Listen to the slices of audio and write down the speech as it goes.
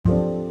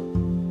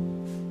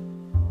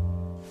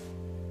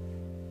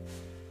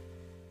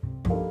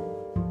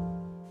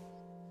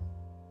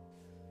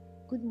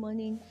Good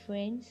morning,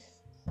 friends.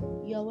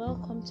 You are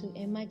welcome to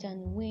Emerge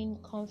and Win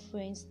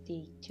Conference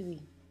Day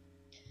 3.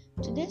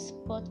 Today's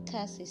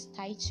podcast is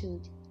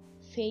titled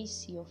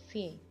Face Your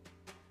Fear.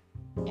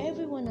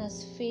 Everyone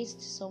has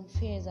faced some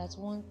fears at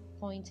one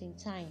point in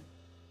time,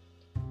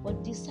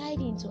 but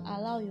deciding to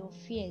allow your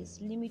fears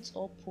limit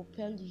or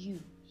propel you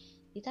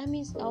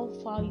determines how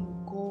far you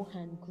go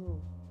and grow.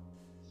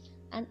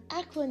 An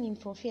acronym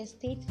for fear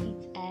states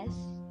it as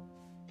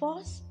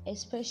false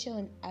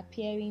expression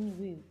appearing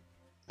real.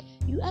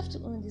 You have to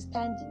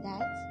understand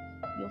that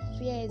your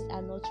fears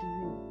are not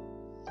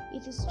real.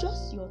 It is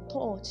just your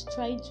thoughts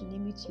trying to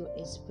limit your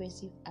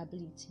expressive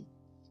ability.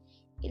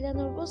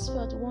 Eleanor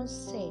Roosevelt once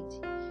said,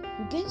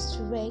 "You gain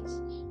strength,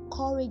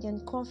 courage,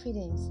 and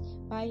confidence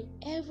by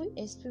every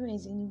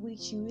experience in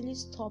which you really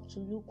stop to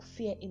look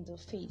fear in the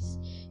face.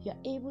 You are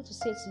able to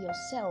say to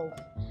yourself,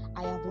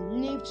 I have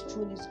lived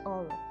through this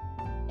horror.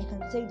 I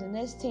can take the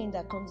next thing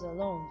that comes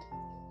along.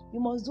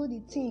 You must do the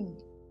thing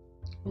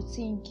you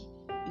think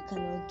you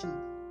cannot do."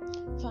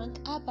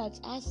 Frank Herbert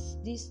has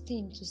this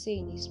thing to say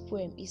in his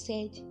poem. He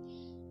said,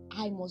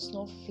 "I must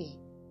not fear,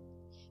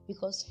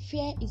 because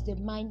fear is the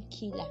mind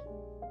killer.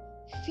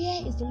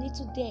 Fear is the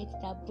little death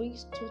that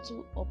brings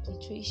total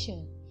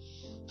obliteration.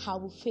 I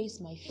will face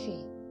my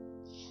fear.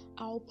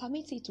 I will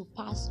permit it to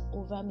pass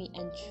over me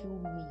and through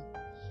me.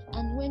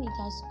 And when it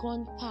has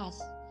gone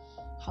past,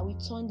 I will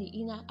turn the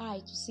inner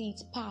eye to see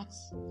its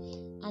parts.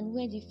 And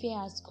when the fear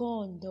has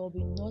gone, there will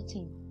be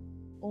nothing.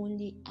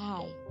 Only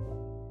I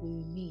will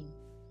remain."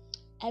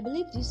 I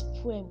believe this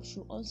poem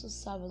should also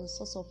serve as a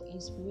source of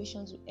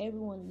inspiration to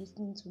everyone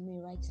listening to me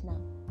right now.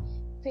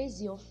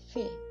 Face your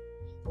fear.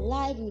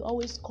 Life will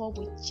always come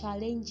with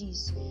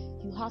challenges.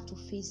 You have to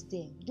face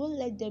them. Don't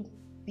let them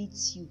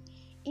beat you.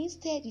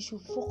 Instead, you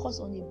should focus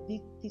on the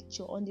big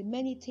picture, on the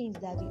many things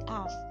that you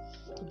have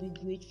to be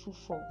grateful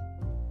for.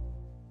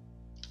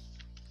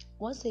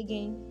 Once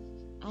again,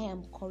 I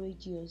am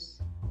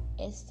courageous.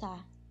 Esther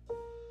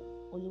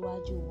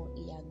Oluwajuwon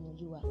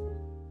Iyanoluwa.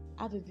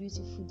 Have a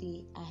beautiful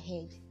day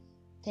ahead.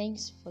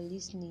 Thanks for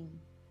listening.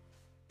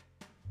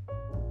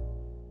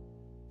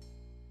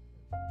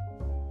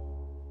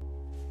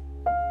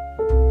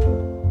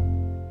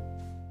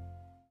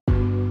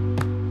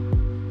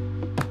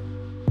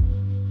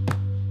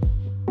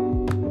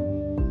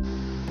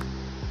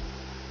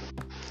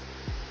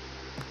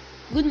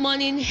 Good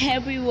morning,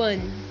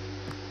 everyone.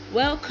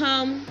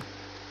 Welcome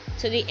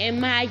to the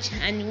Emerge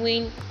and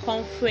Win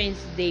Conference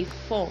Day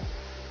 4.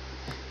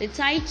 The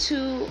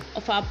title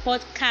of our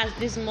podcast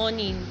this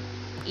morning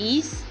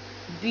is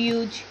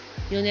Build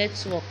Your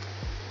Network.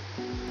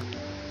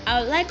 I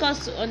would like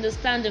us to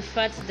understand the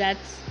fact that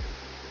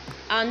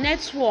our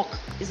network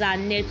is our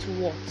net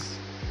worth.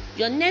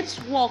 Your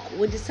network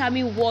will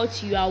determine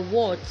what you are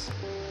worth,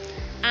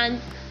 and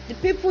the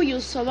people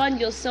you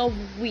surround yourself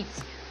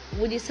with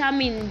will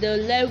determine your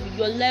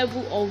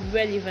level of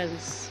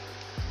relevance.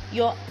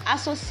 Your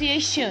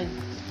association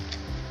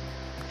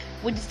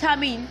will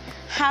determine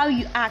how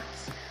you act,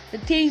 the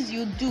things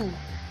you do,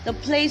 the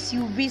place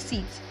you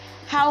visit,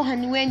 how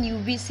and when you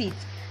visit,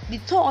 the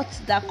thoughts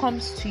that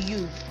comes to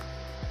you.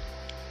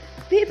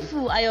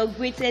 People are your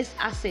greatest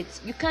assets.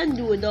 You can't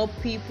do without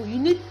people. You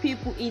need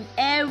people in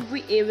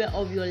every area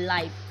of your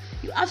life.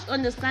 You have to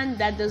understand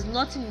that there's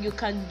nothing you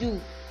can do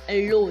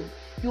alone.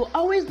 You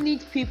always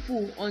need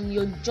people on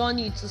your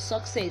journey to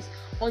success,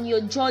 on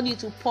your journey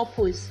to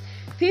purpose.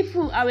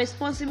 People are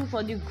responsible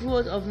for the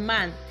growth of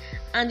man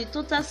and the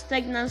total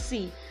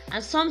stagnancy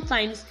and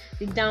sometimes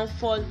the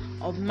downfall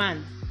of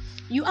man.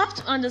 You have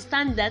to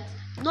understand that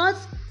not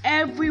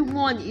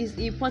everyone is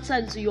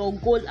important to your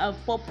goal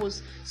and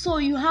purpose, so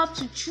you have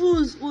to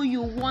choose who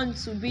you want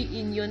to be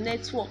in your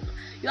network.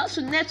 You have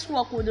to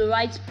network with the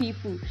right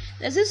people.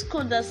 There's this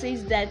quote that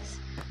says that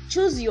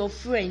choose your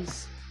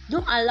friends,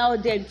 don't allow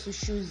them to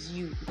choose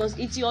you, because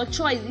it's your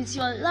choice, it's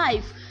your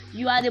life.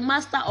 You are the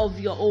master of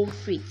your own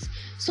fate.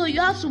 So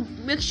you have to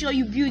make sure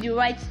you build the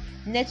right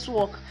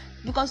network,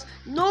 because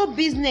no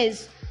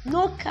business,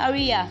 no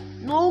career,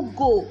 no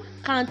goal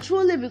can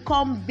truly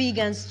become big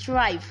and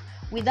strive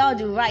without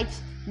the right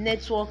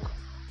network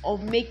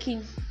of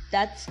making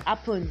that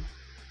happen.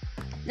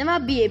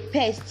 Never be a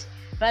pest,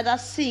 rather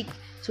seek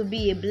to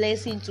be a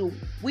blessing to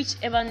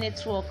whichever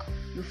network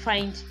you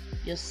find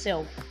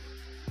yourself.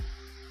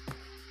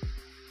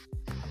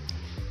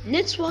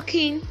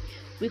 Networking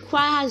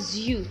requires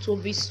you to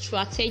be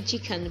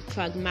strategic and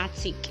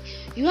pragmatic.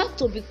 You have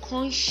to be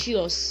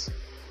conscious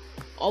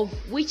of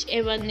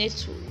whichever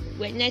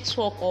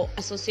network or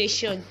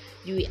association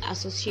you will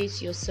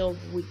associate yourself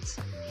with.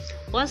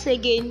 Once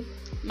again,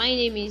 my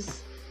name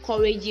is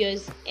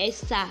Courageous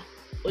Esther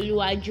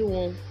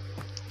Oluwajuwon.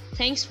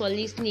 Thanks for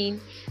listening.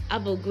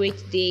 Have a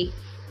great day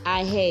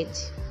ahead.